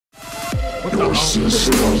What the hell?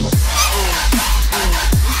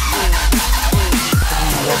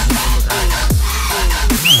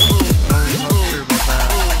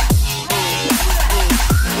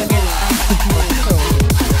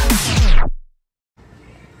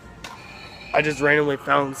 I just randomly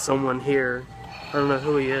found someone here. I don't know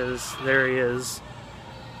who he is. There he is.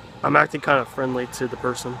 I'm acting kind of friendly to the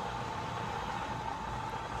person.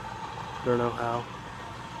 Don't know how.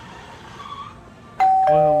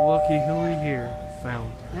 Well, looky who we here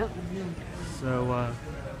found. Yep. So,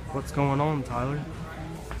 what's going on, Tyler?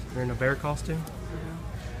 You're in a bear costume?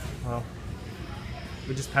 Well,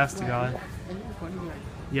 we just passed a guy.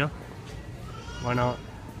 Yeah? Why not?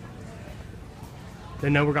 They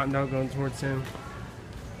know we're going towards him.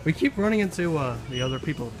 We keep running into the other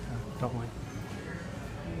people, don't we?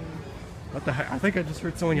 What the heck? I think I just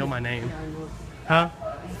heard someone yell my name. Huh?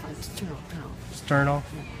 Just turn it off. Just turn it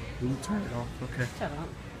off? You turn it off, okay. Shut up.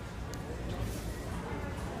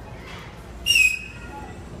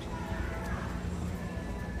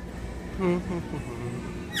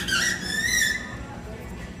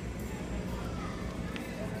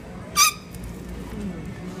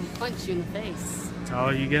 Punch you in the face. Oh,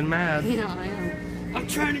 you getting mad? Yeah, I am. I'm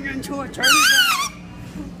turning into a turtle.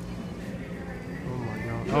 Oh my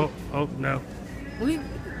god. Oh, no. We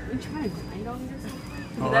trying to grind on this?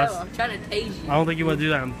 Oh, No, I'm trying to tase you. I don't think you want to do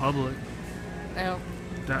that in public. No.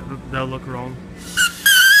 That'll look wrong.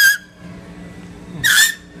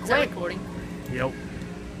 Is that recording? Yep.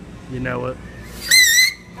 You know it.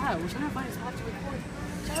 God, we're trying to find a spot to record.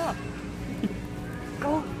 Shut up.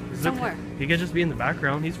 Go somewhere. Okay. He could just be in the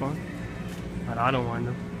background. He's fine. But I don't mind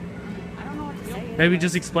him. I don't know what to say. Maybe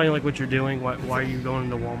just explain like what you're doing. Why are you going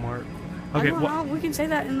into Walmart? Okay. I don't know. We can say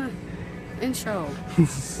that in the intro.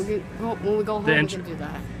 When we go home, we can do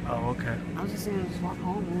that. Oh, okay. I was just saying, just walk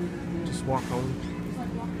home. Just walk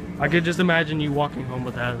home. I could just imagine you walking home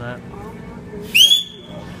with that.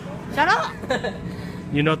 Shut up!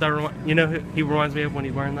 You know what that who he reminds me of when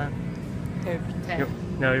he's wearing that? Okay.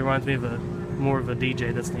 No, he reminds me of more of a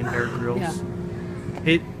DJ that's named Bear Grylls.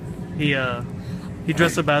 Yeah. He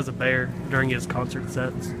dressed up as a bear during his concert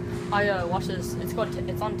sets. I watched this. It's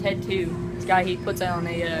on TED 2. This guy, he puts on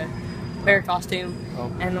a bear costume,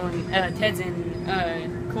 and when Ted's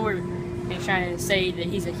in court, and he's trying to say that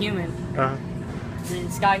he's a human. And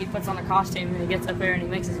this guy, he puts on a costume, and he gets up there and he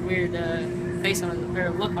makes this weird face on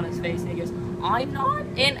or look on his face, and he goes, "I'm not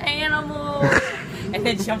an animal," and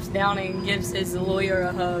then jumps down and gives his lawyer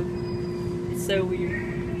a hug. It's so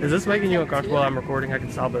weird. Is this making you uncomfortable? I'm recording. I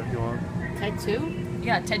can stop it if you want. TED 2?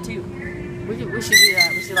 Yeah, TED 2. We should do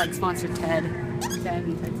that. We should like sponsor TED. TED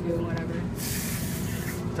and TED 2 and whatever.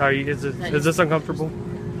 Sorry, is this uncomfortable?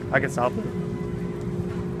 I can stop it.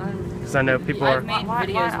 Because I know people are. I've made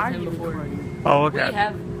videos with him before. Oh, okay. We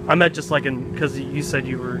have. I meant just like because you said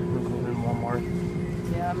you were in Walmart.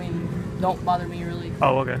 Yeah, I mean, don't bother me really.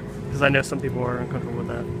 Oh, okay. Because I know some people are uncomfortable with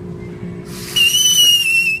that.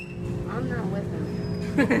 I'm not with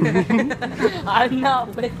him. I'm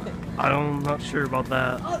not with him. I'm not sure about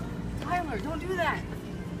that. Oh, Tyler, don't do that.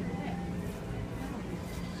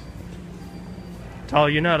 Tyler,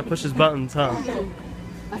 you know how to push his buttons, huh?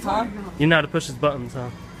 Huh? You know how to push his buttons, huh?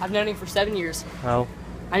 I've known him for 7 years. Oh.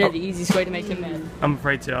 I know the easiest way to make him mad. I'm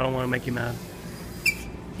afraid to. I don't want to make you mad.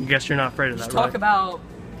 I guess you're not afraid of that, Just right? talk about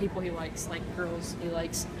people he likes, like girls he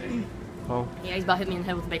likes. Oh. Yeah, he's about hit me in the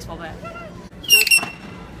head with a baseball bat.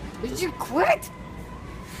 Did you quit?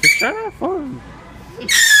 Just trying to have fun.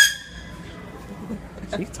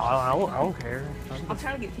 See, Tyler, I don't care. I'm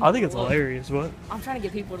trying to get people I think it's to look. hilarious. What? I'm trying to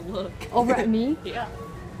get people to look. Over at me? Yeah.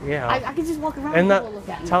 Yeah. I can just walk around And and people look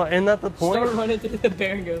at me. Tyler, isn't that the point? Start running through the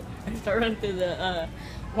bear and go. I start running through the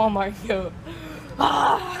Walmart and go.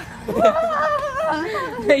 Ah!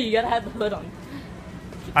 You gotta have the hood on.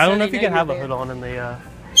 I don't So know if they you can know have a you're hood on in the.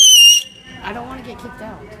 I don't want to get kicked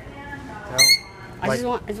out. No. I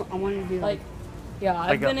want to be like Yeah,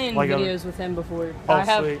 I've been in videos with him before.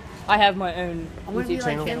 Oh, sweet. I have my own I want to be YouTube like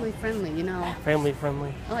channel. family friendly, you know. Family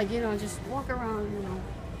friendly. Like, you know, just walk around, you know.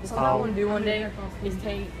 Something I want to do one day is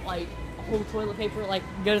take like a whole toilet paper, like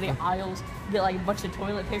go to the aisles, get like a bunch of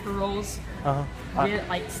toilet paper rolls, get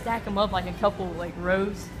like stack them up like a couple like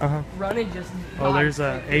rows, run and just. Oh, there's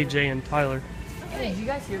AJ and Tyler. Hey, did you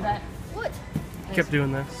guys hear that? What? Kept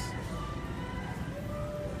doing this.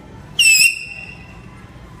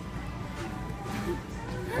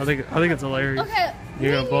 I think it's hilarious. Okay.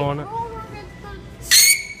 You're gonna blow on it.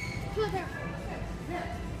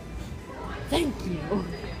 Thank you.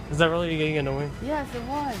 Is that really getting annoying? Yes, it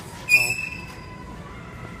was.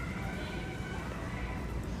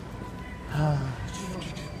 Oh.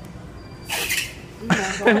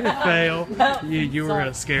 Fail. You were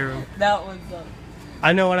gonna scare him. That was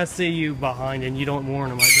I know when I see you behind and you don't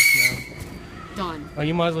warn him, I just know. Done. Oh,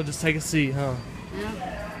 you might as well just take a seat, huh?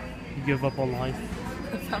 Yeah. You give up on life.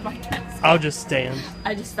 I found my casket. I'll just stand.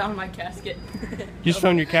 I just found my casket. You just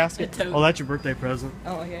found your casket? toad. Oh, that's your birthday present.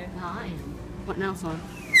 Oh, okay. I am. What now, son?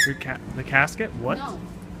 Your the casket? What? No.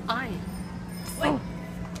 I am. Wait.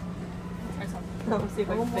 Try something. Let's see if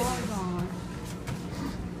I Oh can my fit this. god.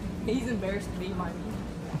 He's embarrassed to be my me.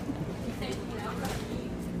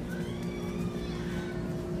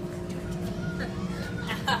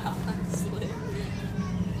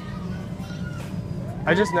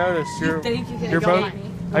 I just noticed you're you're both.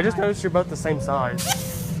 I just noticed you're both the same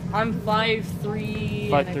size. I'm 5'3"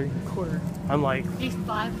 5'3". and a quarter. I'm like. He's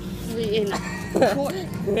 5'3" and a quarter.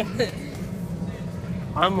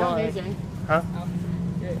 I'm like. Amazing. Huh?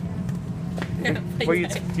 Good. Were you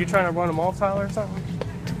trying to run them off, Tyler, or something?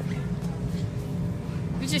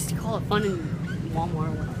 We just call it fun in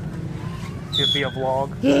Walmart. It'd be a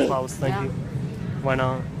vlog. That's what I was thinking. Why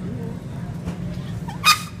not?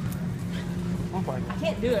 Oh my God. I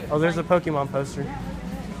can't do it. Oh, there's a Pokemon poster.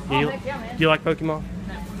 Oh, You, heck yeah, man. do you like Pokemon?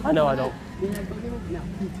 No. I know I don't. Do you like Pokemon? No.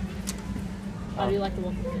 How do you like the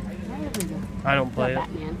wolf? I don't play it.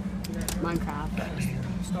 Batman.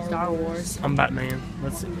 Minecraft. Star Wars. I'm Batman.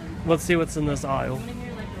 Let's see what's in this aisle. You want to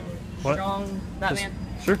hear like the What? strong Batman?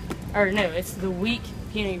 Sure. Or no, it's the weak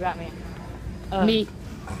puny Batman. Me.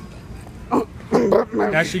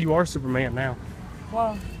 Actually, you are Superman now.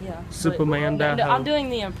 Well, yeah. Superman but, no, Daho. I'm doing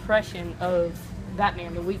the impression of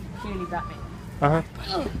Batman, the weak puny Batman. Uh huh.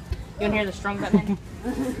 You want to hear the strong Batman?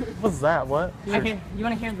 What's that? What? Okay, you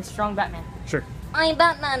want to hear the strong Batman? Sure. I'm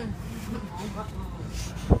Batman.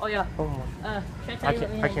 Oh yeah. Oh my. Should I tell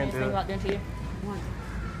you what I can't do think it. about doing to you?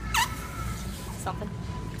 Something.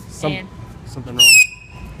 And Something wrong.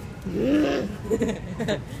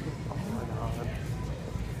 Oh my God.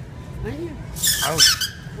 I was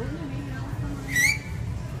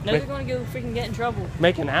no, you're going to go freaking get in trouble.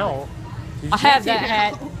 making out. Did I you- have that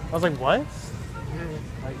hat. I was like, what?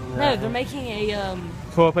 No, they're making a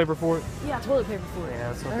Toilet paper for it? yeah, toilet paper for it. Yeah,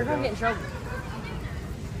 that's what They're they're going to get in doing. trouble.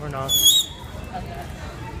 Or not.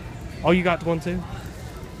 Oh, you got one too?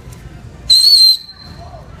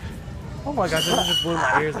 Oh my gosh, this just blew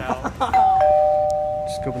my ears out.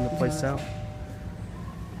 Just scoping the place out.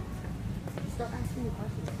 Stop asking me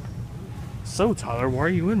questions. So, Tyler, why are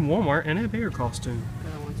you in Walmart in a bear costume? I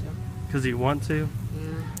don't want to. Because you want to?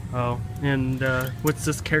 Yeah. Oh, and what's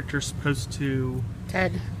this character supposed to...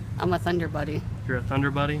 Ted. I'm a Thunder Buddy. You're a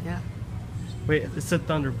Thunder Buddy? Yeah. Wait, it said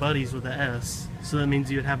Thunder Buddies with an S, so that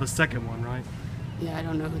means you'd have a second one, right? Yeah, I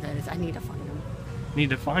don't know who that is. I need to find him. Need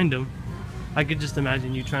to find him. I could just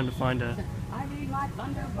imagine you trying to find a... I need my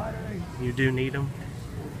Thunder Buddy. You do need him?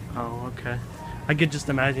 Oh, okay. I could just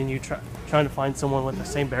imagine you trying to find someone with the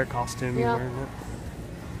same bear costume you're Yeah. wearing it.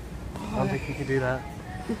 I don't think you could do that.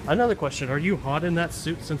 Another question: are you hot in that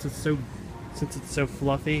suit since it's so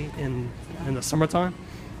fluffy in the summertime?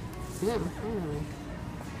 Yeah.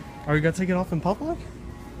 Are you gonna take it off in public?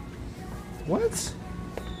 What?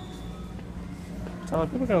 Tyler,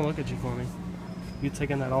 people are gonna look at you for me. You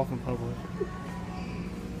taking that off in public?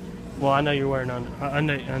 Well, I know you're wearing under. I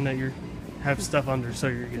know you have stuff under, so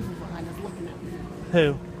you're good. Behind us looking at me.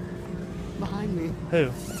 Who? Behind me.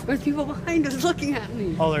 Who? There's people behind us looking at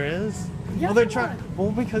me. Oh, there is? Yeah. Well, they're trying. Well,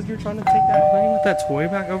 because you're trying to take that thing with that toy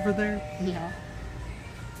back over there. Yeah.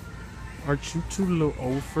 Aren't you too little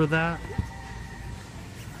old for that?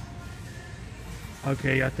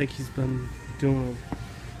 Okay, I think he's been doing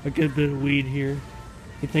a good bit of weed here.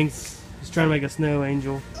 He thinks he's trying to make a snow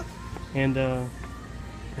angel, and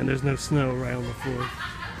there's no snow right on the floor.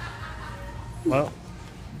 Well,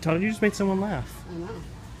 Tyler, you just made someone laugh. I know.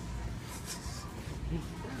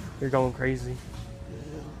 You're going crazy.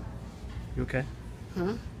 You okay?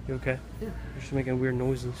 Huh? You okay? Yeah. You're just making weird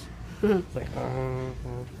noises. It's like,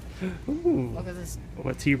 ooh. Look at this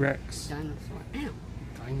What T-Rex? dinosaur. Ow.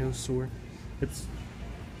 Dinosaur. It's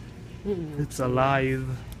Mm. it's alive.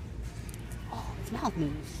 Oh, its mouth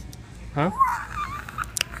moves. Huh?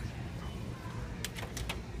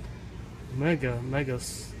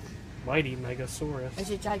 Mighty Megasaurus. It's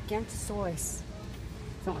a Gigantosaurus.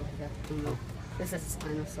 Something like that. I don't know. This is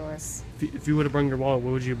Spinosaurus. If you would have brought your wallet,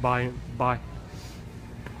 what would you buy?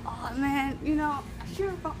 Oh man, you know, I should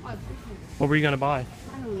have brought my business. What were you gonna buy?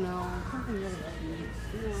 I don't know. Something really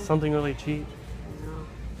cheap. You know? Something really cheap. I know.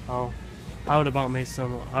 Oh, I would have bought me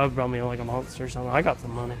some. I would have brought me like a monster or something. I got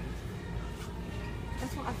some money.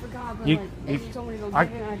 That's what I forgot. But You like, you, if you told me to go I,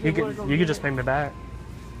 get it, I you didn't could want to go you get could just it. pay me back.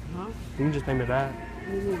 Huh? You can just pay me back.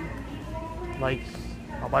 What do you mean? Like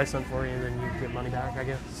I'll buy some for you and then you get money back, I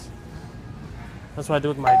guess. That's what I do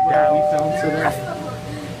with my dad. We found so there.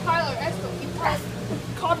 Tyler, Esco, keep talking.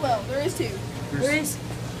 Caldwell, there is 2. There is?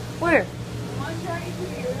 Where? One's right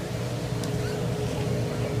here.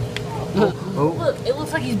 Oh, Look, it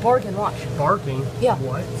looks like he's barking. Watch. barking? Yeah.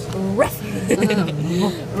 What? Ruff.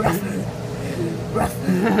 Ruff. Ruff.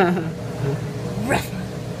 Ruff.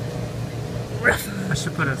 Ruff. I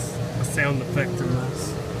should put a sound effect in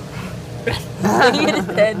this. He his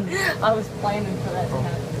head. I was planning for that to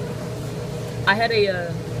happen. I had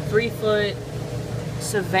a 3-foot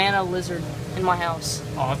Savannah lizard in my house.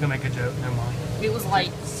 Oh, I was gonna make a joke. Never mind. It was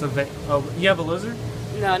like, Oh, you have a lizard?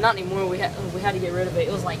 no, not anymore. We had to get rid of it.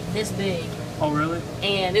 It was like this big, Oh, really?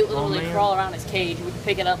 and it would Oh, literally man. crawl around his cage. We could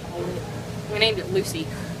pick it up and hold it. We named it Lucy.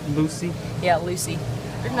 Lucy? Yeah, Lucy.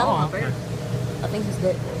 There's another one okay. there. I think he's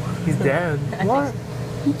dead. He's dead. What?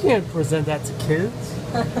 You can't present that to kids.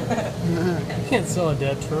 You can't sell a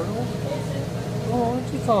dead turtle. Oh, what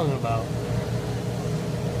are you talking about?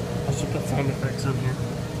 I should put sound effects in here.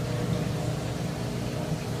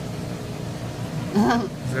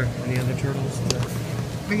 Is there any other turtles?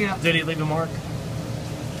 Bring it up. Did he leave a mark?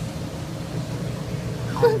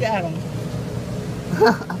 Look at him.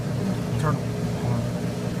 Turtle.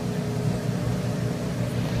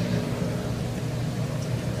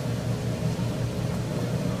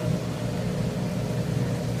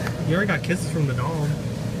 You already got kisses from the dog.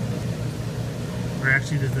 Or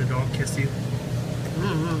actually, did the dog kiss you?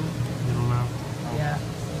 Mm-hmm. I don't know. Yeah.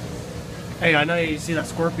 Hey, I know you see that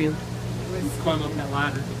scorpion. You climb up that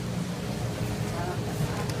ladder.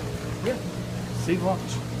 Yeah. See, watch.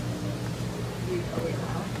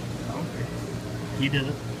 You did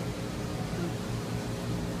it.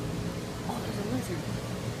 Oh, there's a lizard.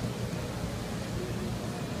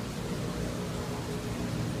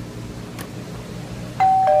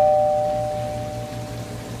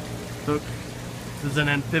 Look, this is an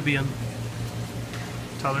amphibian.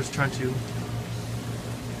 Tyler's trying to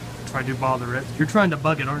bother it. You're trying to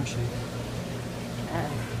bug it, aren't you?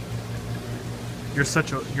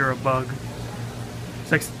 You're a bug.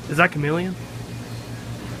 It's like, is that chameleon?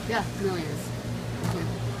 Yeah, chameleons.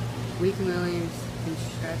 We chameleons can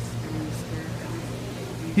stress and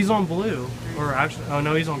scare. He's on blue. Or actually, oh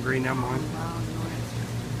no, he's on green. Never mind.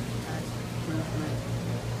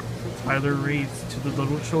 Tyler reads to the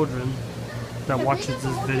little children that watches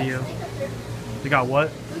this video. They got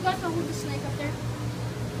what? We got to hold the snake up there.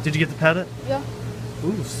 Did you get to pet it? Yeah.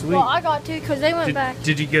 Ooh, sweet. Well, I got to because they went back.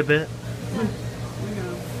 Did you get bit?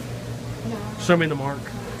 Show me the mark.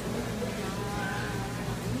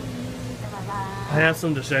 I have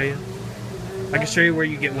some to show you. I can show you where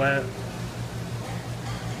you get wet.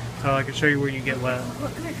 So I can show you where you get wet.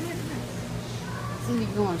 Look, come here, come here, come here. See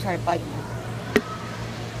if you want to try to bite me.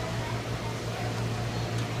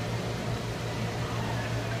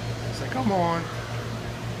 Say, come on.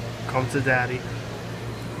 Come to daddy.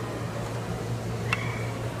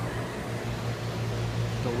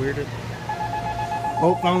 The weirded.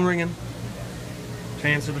 Oh, phone ringing. Should I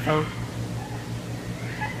answer the phone?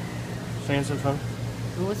 Should I answer the phone?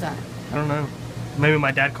 What was that? I don't know. Maybe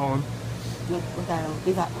my dad calling. Look at him.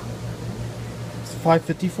 Look at him. It's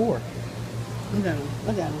 5:54. Look at him.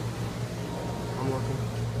 Look at him. I'm working.